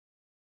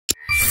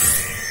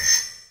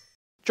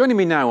Joining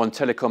me now on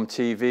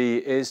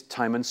TelecomTV is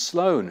Timon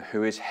Sloane,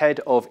 who is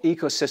Head of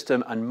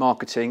Ecosystem and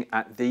Marketing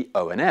at the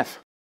ONF.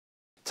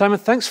 Timon,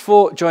 thanks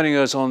for joining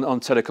us on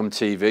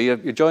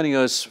TelecomTV. You're joining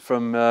us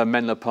from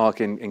Menlo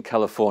Park in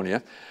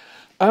California.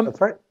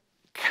 That's right.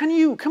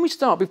 Can we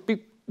start,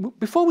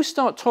 before we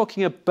start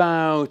talking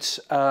about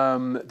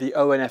the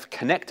ONF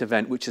Connect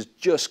event, which has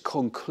just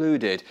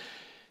concluded,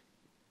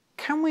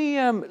 can we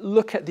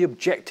look at the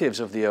objectives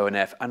of the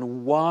ONF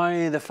and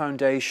why the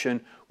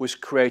foundation was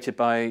created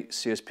by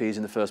CSPs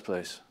in the first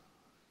place?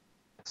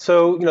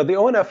 So, the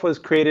ONF was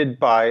created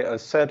by a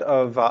set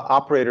of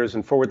operators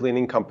and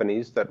forward-leaning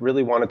companies that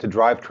really wanted to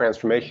drive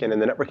transformation in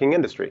the networking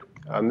industry.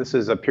 This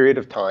is a period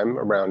of time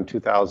around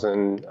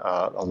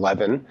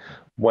 2011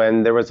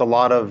 when there was a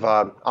lot of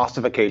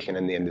ossification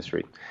in the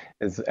industry,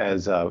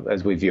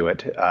 as we view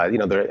it.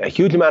 A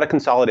huge amount of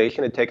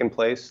consolidation had taken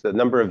place. The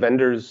number of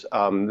vendors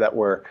that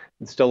were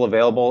still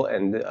available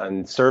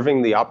and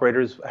serving the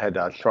operators had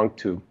shrunk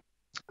to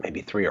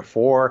maybe 3 or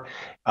 4.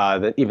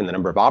 Even the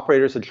number of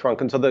operators had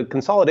shrunk, and so the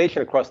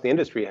consolidation across the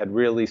industry had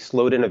really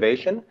slowed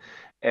innovation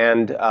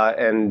and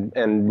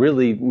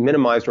really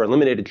minimized or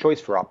eliminated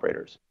choice for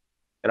operators.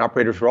 And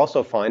operators were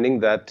also finding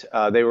that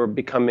they were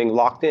becoming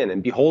locked in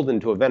and beholden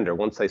to a vendor.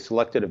 Once they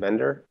selected a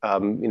vendor,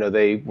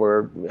 they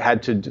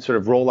had to sort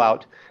of roll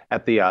out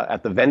at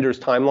the vendor's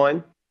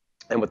timeline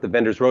and with the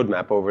vendor's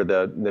roadmap over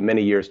the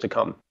many years to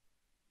come.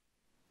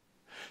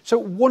 So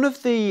one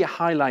of the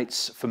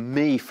highlights for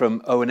me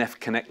from ONF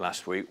Connect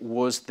last week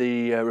was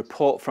the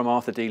report from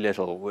Arthur D.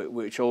 Little,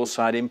 which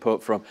also had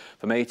input from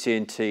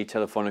AT&T,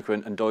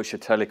 Telefonica and Deutsche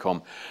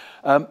Telekom.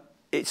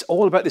 It's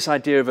all about this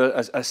idea of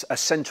a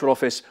central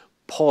office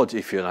pod,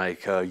 if you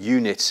like,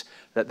 unit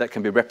that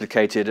can be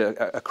replicated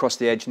across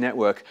the edge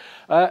network.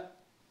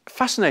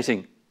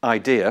 Fascinating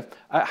idea.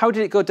 How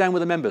did it go down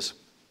with the members?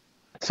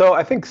 So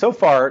I think so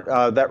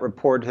far that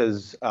report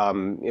has,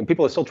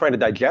 people are still trying to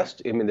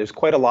digest. I mean, there's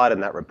quite a lot in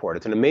that report.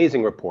 It's an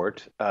amazing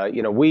report.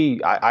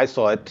 I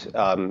saw it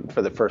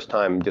for the first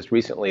time just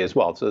recently as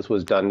well. So this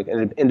was done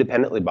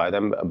independently by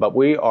them. But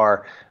we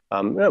are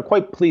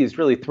quite pleased,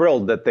 really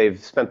thrilled that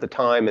they've spent the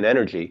time and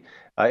energy.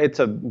 It's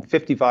a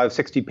 55,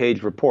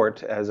 60-page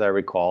report, as I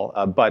recall,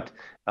 but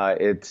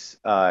it's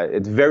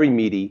very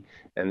meaty,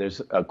 and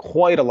there's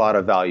quite a lot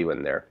of value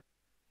in there.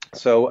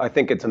 So I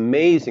think it's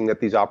amazing that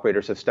these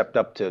operators have stepped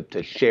up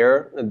to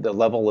share the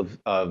level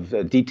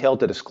of detail,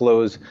 to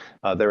disclose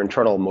their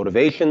internal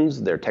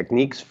motivations, their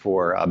techniques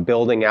for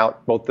building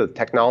out both the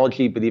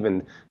technology, but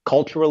even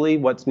culturally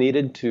what's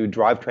needed to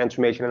drive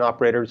transformation in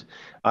operators,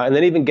 and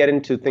then even get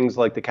into things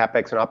like the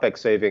CapEx and OpEx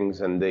savings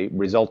and the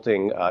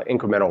resulting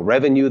incremental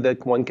revenue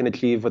that one can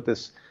achieve with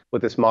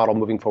this model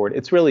moving forward.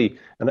 It's really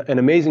an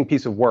amazing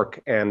piece of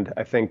work, and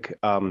I think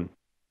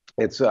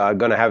it's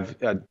going to have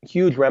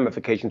huge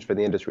ramifications for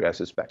the industry, I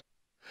suspect.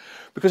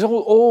 Because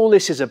all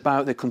this is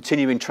about the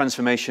continuing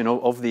transformation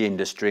of the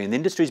industry, and the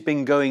industry's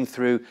been going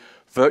through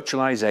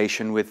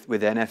virtualization with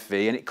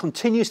NFV, and it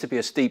continues to be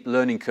a steep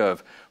learning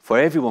curve for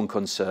everyone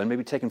concerned,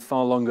 maybe taking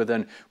far longer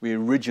than we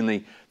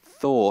originally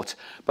thought.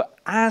 But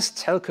as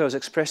telcos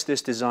express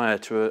this desire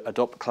to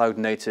adopt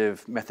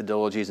cloud-native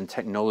methodologies and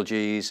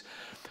technologies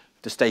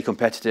to stay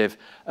competitive,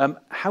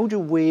 how do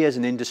we as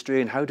an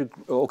industry and how do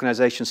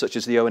organizations such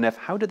as the ONF,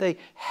 how do they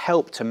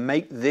help to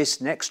make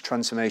this next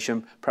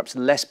transformation perhaps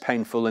less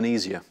painful and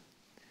easier?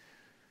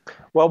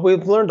 Well,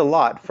 we've learned a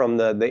lot from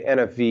the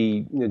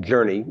NFV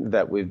journey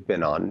that we've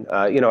been on.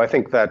 I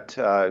think that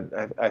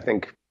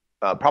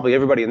probably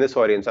everybody in this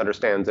audience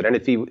understands that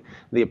NFV,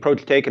 the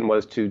approach taken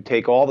was to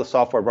take all the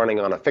software running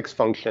on a fixed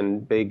function,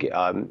 big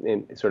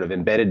sort of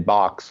embedded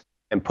box,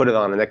 and put it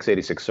on an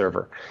x86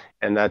 server.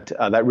 And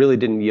that really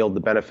didn't yield the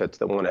benefits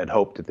that one had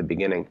hoped at the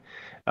beginning.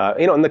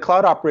 And the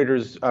cloud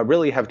operators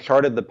really have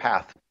charted the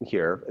path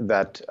here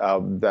that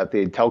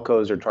the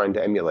telcos are trying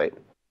to emulate,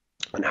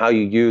 and how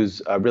you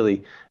use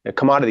really a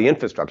commodity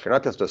infrastructure,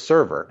 not just a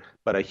server,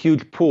 but a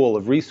huge pool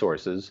of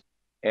resources,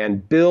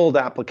 and build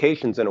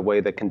applications in a way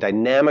that can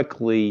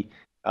dynamically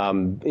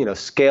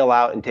scale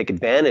out and take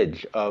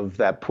advantage of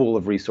that pool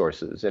of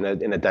resources in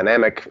a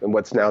dynamic,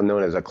 what's now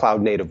known as a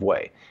cloud-native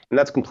way. And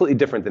that's completely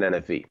different than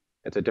NFV.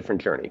 It's a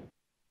different journey.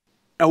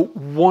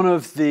 One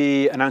of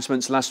the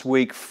announcements last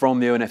week from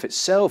the ONF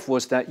itself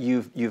was that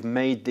you've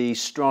made the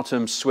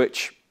Stratum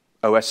Switch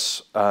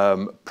OS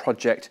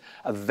project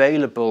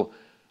available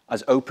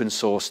as open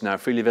source now,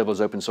 freely available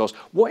as open source.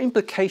 What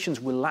implications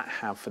will that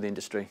have for the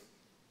industry?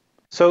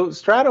 So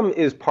Stratum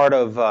is part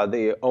of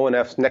the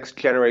ONF's next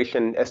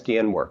generation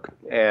SDN work,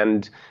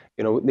 and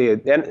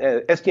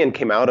the SDN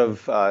came out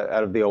of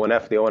the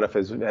ONF. The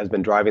ONF has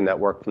been driving that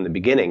work from the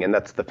beginning, and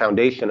that's the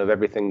foundation of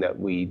everything that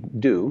we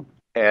do.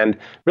 And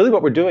really,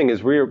 what we're doing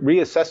is we're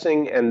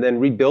reassessing and then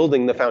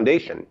rebuilding the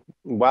foundation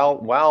while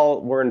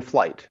we're in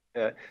flight.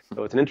 So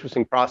it's an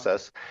interesting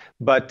process,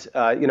 but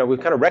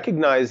we've kind of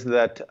recognized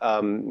that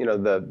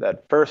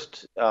that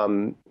first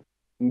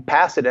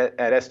pass at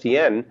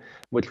SDN,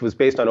 which was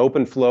based on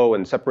open flow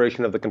and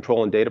separation of the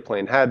control and data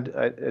plane, had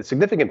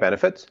significant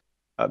benefits.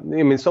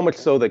 I mean, so much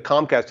so that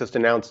Comcast just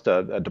announced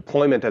a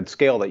deployment at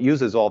scale that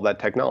uses all of that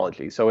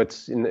technology. So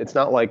it's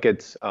not like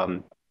it's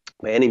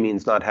by any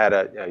means not had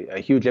a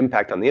huge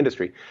impact on the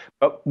industry.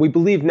 But we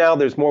believe now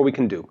there's more we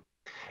can do.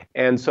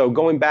 And so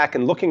going back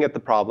and looking at the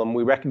problem,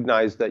 we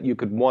recognized that you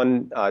could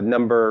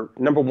number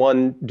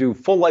one, do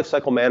full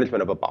lifecycle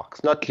management of a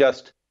box, not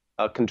just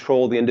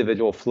control the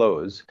individual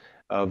flows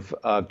of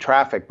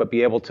traffic, but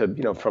be able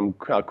to, from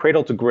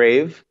cradle to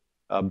grave,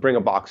 bring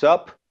a box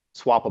up,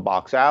 swap a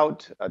box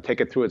out,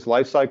 take it through its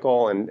life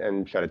cycle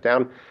and shut it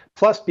down,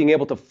 plus being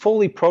able to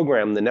fully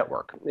program the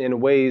network in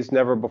ways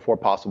never before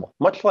possible,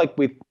 much like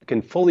we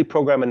can fully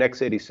program an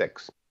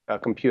x86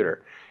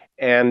 computer.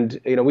 And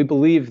we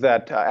believe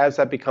that as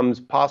that becomes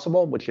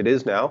possible, which it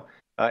is now,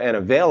 and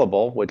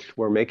available, which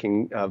we're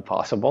making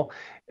possible,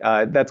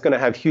 that's going to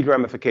have huge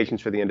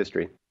ramifications for the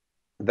industry.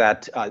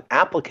 That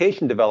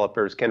application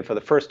developers can, for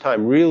the first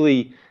time,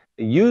 really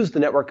use the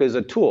network as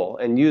a tool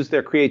and use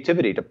their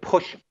creativity to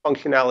push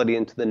functionality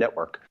into the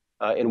network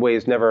in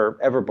ways never,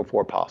 ever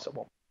before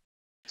possible.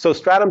 So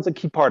Stratum's a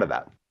key part of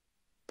that.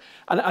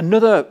 And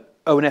another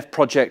ONF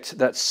project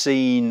that's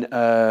seen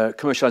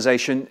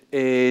commercialization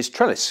is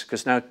Trellis,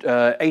 because now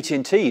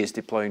AT&T is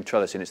deploying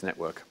Trellis in its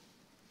network.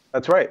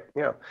 That's right,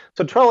 yeah.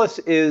 So Trellis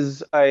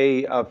is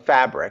a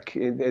fabric.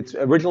 It's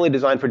originally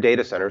designed for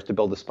data centers to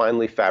build a spine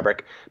leaf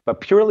fabric,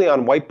 but purely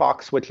on white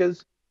box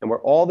switches, and where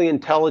all the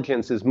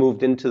intelligence is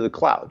moved into the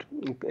cloud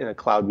in a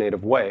cloud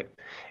native way.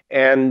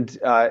 And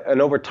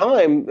over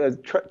time,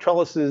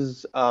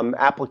 Trellis's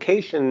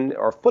application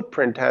or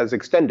footprint has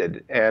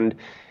extended, and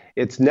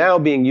it's now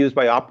being used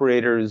by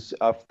operators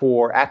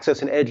for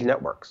access and edge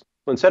networks.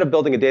 So instead of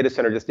building a data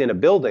center just in a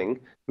building,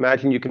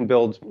 imagine you can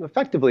build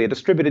effectively a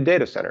distributed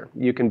data center.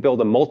 You can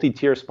build a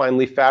multi-tier spine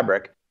leaf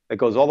fabric that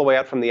goes all the way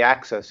out from the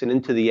access and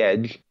into the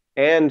edge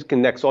and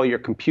connects all your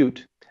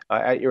compute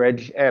at your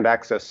edge and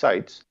access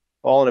sites,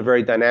 all in a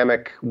very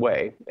dynamic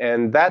way.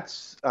 And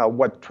that's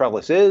what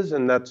Trellis is,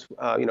 and that's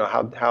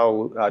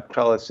how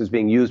Trellis is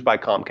being used by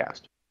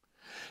Comcast.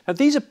 Now,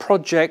 these are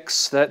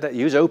projects that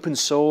use open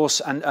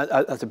source and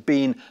are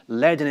being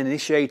led and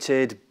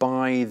initiated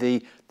by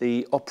the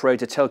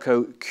operator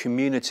telco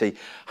community.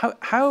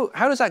 How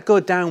does that go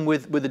down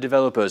with the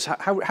developers?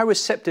 How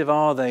receptive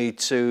are they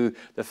to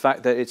the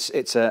fact that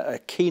it's a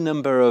key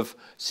number of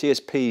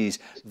CSPs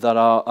that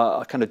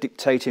are kind of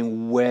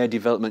dictating where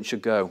development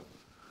should go?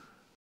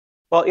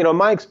 Well, in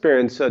my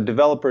experience,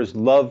 developers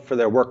love for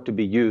their work to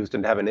be used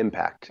and have an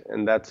impact,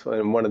 and that's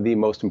one of the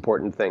most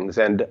important things.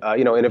 And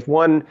and if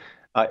one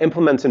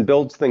implements and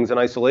builds things in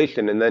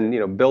isolation and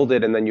then build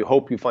it and then you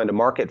hope you find a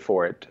market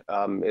for it,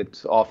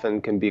 it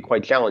often can be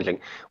quite challenging.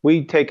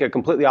 We take a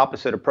completely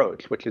opposite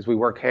approach, which is we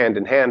work hand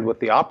in hand with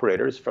the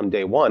operators from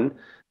day one.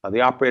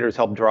 The operators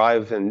help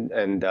drive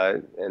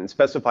and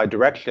specify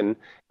direction,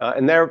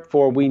 and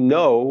therefore we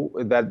know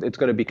that it's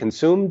going to be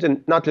consumed,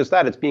 and not just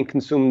that, it's being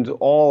consumed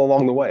all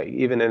along the way.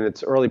 Even in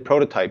its early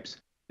prototypes,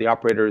 the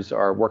operators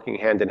are working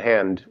hand in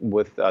hand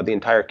with the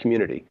entire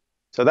community.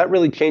 So that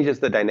really changes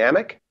the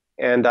dynamic.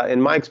 And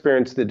in my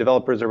experience, the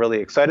developers are really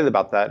excited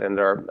about that and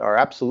are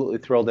absolutely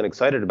thrilled and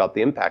excited about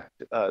the impact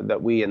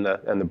that we and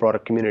the broader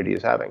community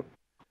is having.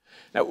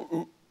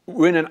 Now,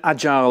 we're in an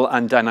agile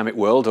and dynamic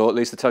world, or at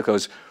least the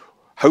telcos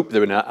hope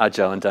they're in an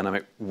agile and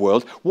dynamic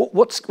world.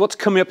 What's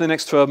coming up in the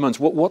next 12 months?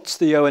 What's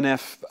the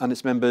ONF and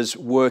its members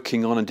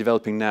working on and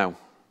developing now?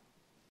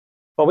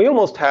 Well, we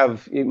almost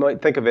have, you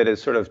might think of it as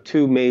sort of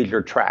two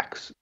major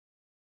tracks.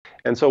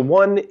 And so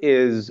one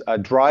is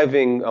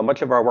driving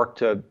much of our work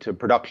to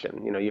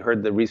production. You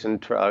heard the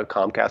recent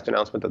Comcast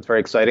announcement. That's very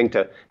exciting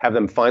to have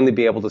them finally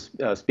be able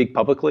to speak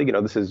publicly.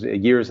 This is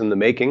years in the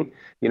making.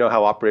 You know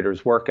how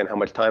operators work and how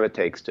much time it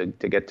takes to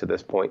get to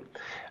this point.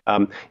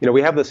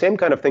 We have the same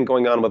kind of thing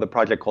going on with a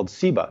project called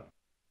SEBA,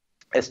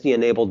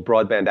 SD-enabled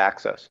broadband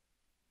access.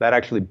 That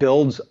actually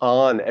builds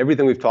on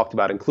everything we've talked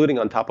about, including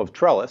on top of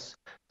Trellis,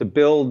 to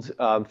build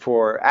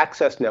for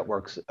access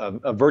networks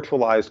a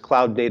virtualized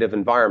cloud-native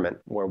environment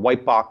where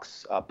white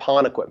box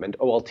PON equipment,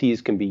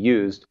 OLTs, can be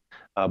used,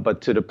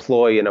 but to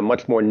deploy in a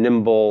much more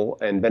nimble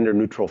and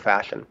vendor-neutral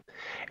fashion.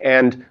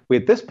 And we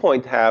at this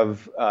point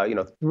have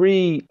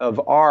 3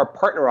 of our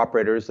partner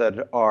operators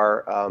that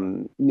are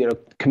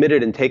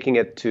committed in taking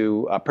it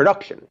to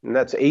production, and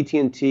that's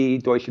AT&T,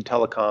 Deutsche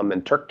Telekom,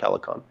 and Turk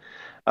Telekom.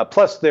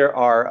 Plus, there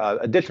are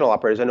additional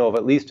operators. I know of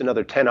at least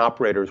another 10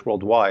 operators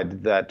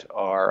worldwide that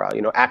are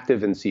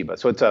active in SEBA.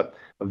 So it's a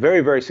very,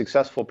 very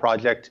successful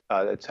project.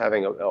 It's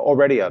having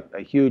already a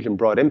huge and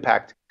broad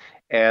impact.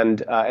 And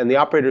the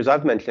operators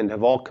I've mentioned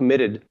have all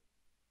committed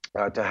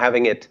to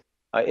having it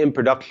in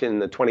production in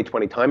the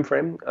 2020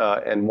 timeframe.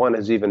 And one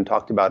has even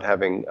talked about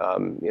having,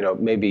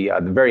 maybe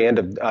at the very end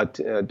of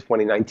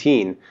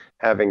 2019,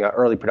 having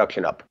early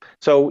production up.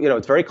 So,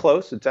 it's very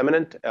close. It's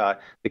imminent.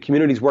 The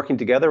community's working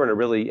together in a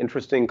really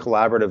interesting,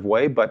 collaborative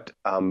way, but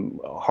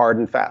hard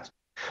and fast.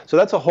 So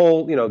that's a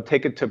whole,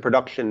 take it to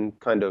production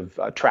kind of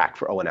track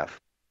for ONF.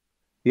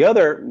 The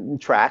other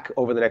track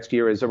over the next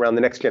year is around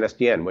the next-gen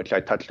SDN, which I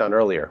touched on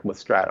earlier with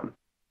Stratum.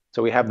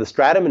 So we have the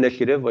Stratum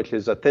initiative, which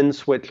is a thin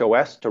switch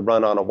OS to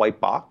run on a white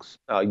box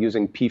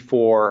using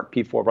P4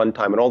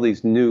 runtime and all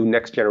these new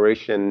next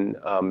generation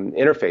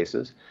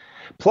interfaces.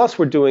 Plus,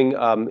 we're doing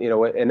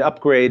an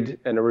upgrade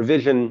and a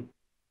revision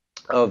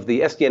of the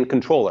SDN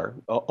controller,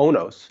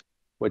 ONOS,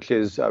 which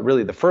is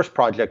really the first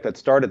project that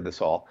started this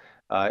all.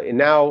 And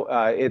now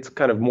it's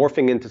kind of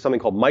morphing into something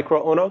called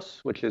micro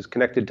ONOS, which is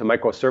connected to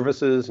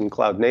microservices and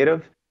cloud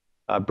native,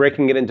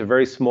 breaking it into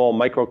very small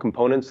micro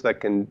components that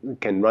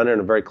can run in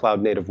a very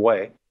cloud native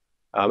way,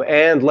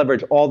 and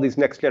leverage all these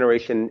next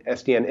generation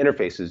SDN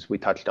interfaces we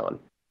touched on,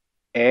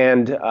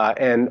 and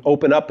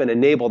open up and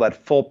enable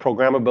that full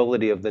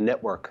programmability of the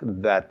network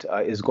that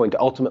is going to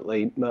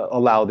ultimately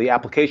allow the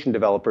application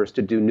developers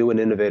to do new and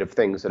innovative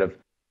things that have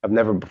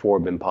never before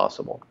been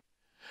possible.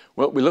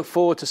 Well, we look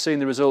forward to seeing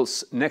the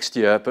results next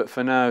year, but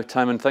for now,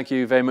 Timon, thank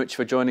you very much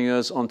for joining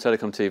us on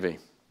Telecom TV.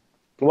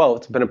 Well,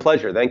 it's been a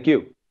pleasure. Thank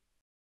you.